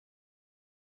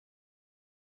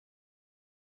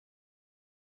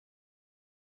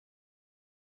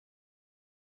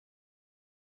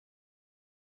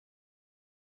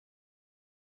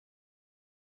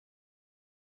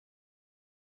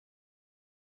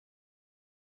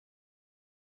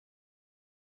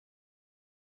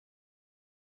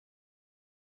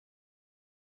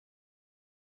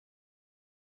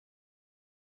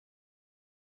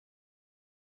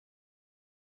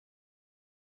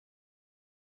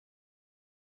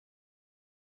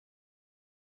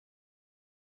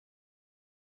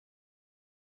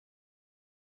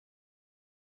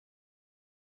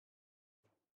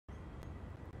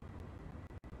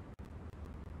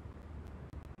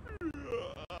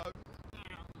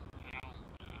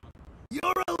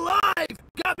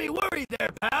me worried there,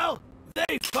 pal.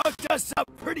 They fucked us up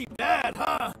pretty bad,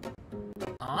 huh?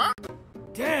 Huh?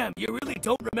 Damn, you really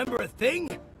don't remember a thing?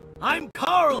 I'm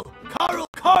Carl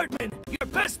Cardman, your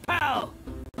best pal.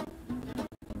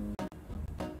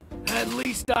 At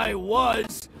least I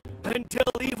was, until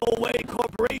Evil Way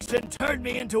Corporation turned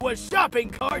me into a shopping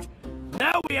cart.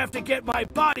 Now we have to get my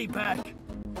body back.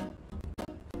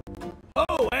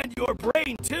 Oh, and your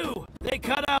brain too. They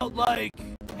cut out like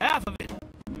half of it,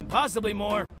 possibly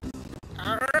more.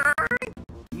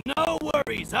 No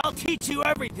worries, I'll teach you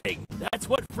everything. That's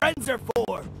what friends are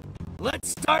for. Let's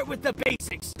start with the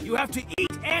basics. You have to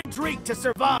eat and drink to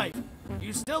survive.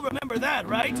 You still remember that,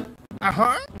 right?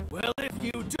 Uh-huh. Well, if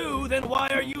you do, then why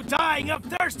are you dying of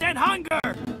thirst and hunger?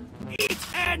 Eat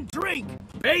and drink.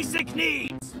 Basic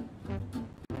needs.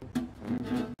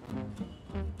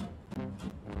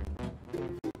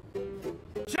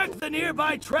 Check the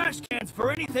nearby trash cans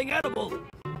for anything edible.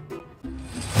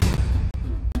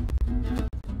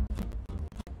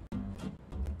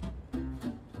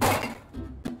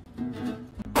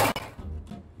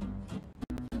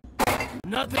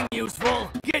 Nothing useful.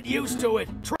 Get used to it.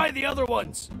 Try the other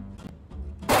ones.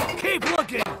 Keep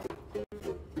looking.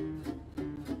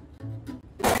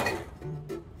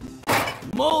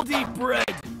 Moldy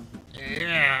bread.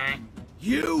 Yeah.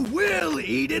 You will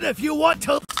eat it if you want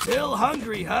to. Still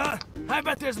hungry, huh? I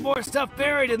bet there's more stuff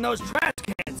buried in those trash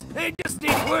cans. They just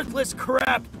need worthless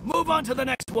crap. Move on to the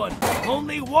next one.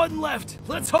 Only one left.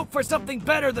 Let's hope for something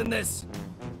better than this.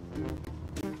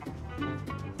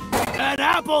 An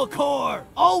apple core!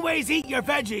 Always eat your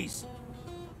veggies!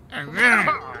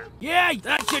 Yeah,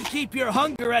 that should keep your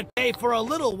hunger at bay for a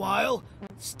little while.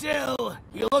 Still,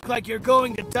 you look like you're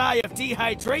going to die of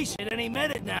dehydration any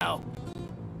minute now.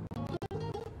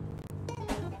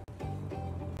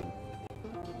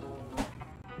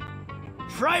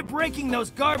 Try breaking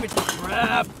those garbage...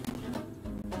 Crap!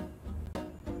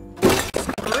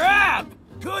 Crap!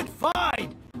 Good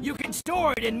find! You can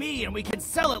store it in me and we can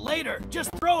sell it later.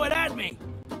 Just throw it at me.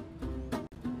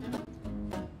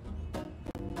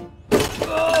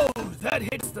 Oh, that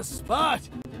hits the spot.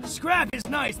 Scrap is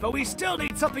nice, but we still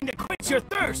need something to quench your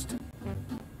thirst.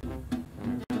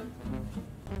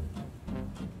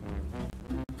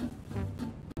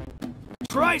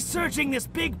 Try searching this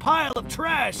big pile of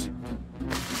trash.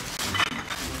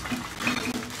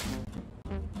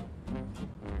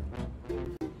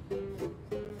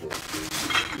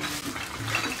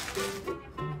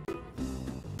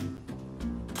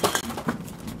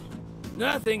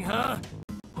 Nothing, huh?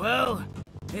 Well,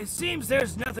 it seems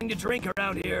there's nothing to drink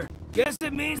around here. Guess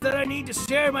it means that I need to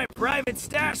share my private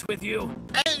stash with you.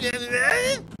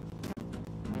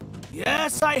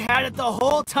 Yes, I had it the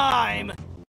whole time.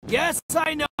 Yes,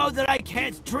 I know that I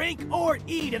can't drink or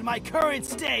eat in my current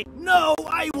state. No,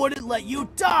 I wouldn't let you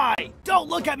die. Don't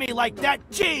look at me like that.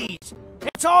 Jeez.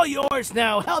 It's all yours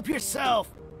now. Help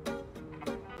yourself.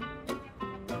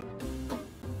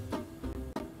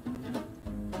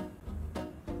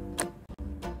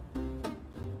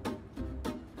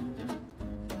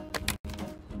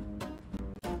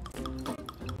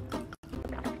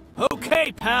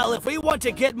 Okay, pal, if we want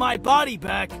to get my body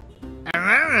back,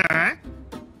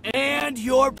 and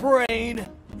your brain,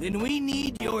 then we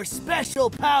need your special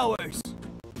powers.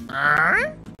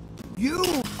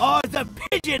 You are the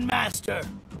Pigeon Master.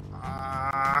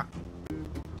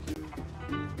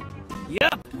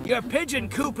 Yep, your pigeon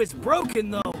coop is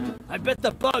broken though. I bet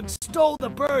the bugs stole the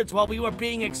birds while we were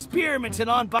being experimented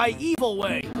on by Evil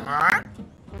Way.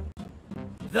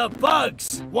 The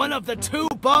Bugs, one of the two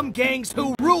bum gangs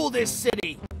who rule this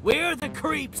city. We're the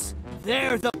creeps,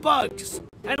 they're the bugs.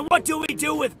 And what do we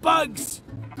do with bugs?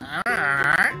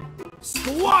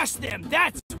 Squash them,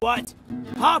 that's what.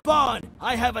 Hop on,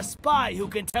 I have a spy who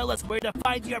can tell us where to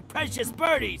find your precious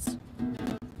birdies.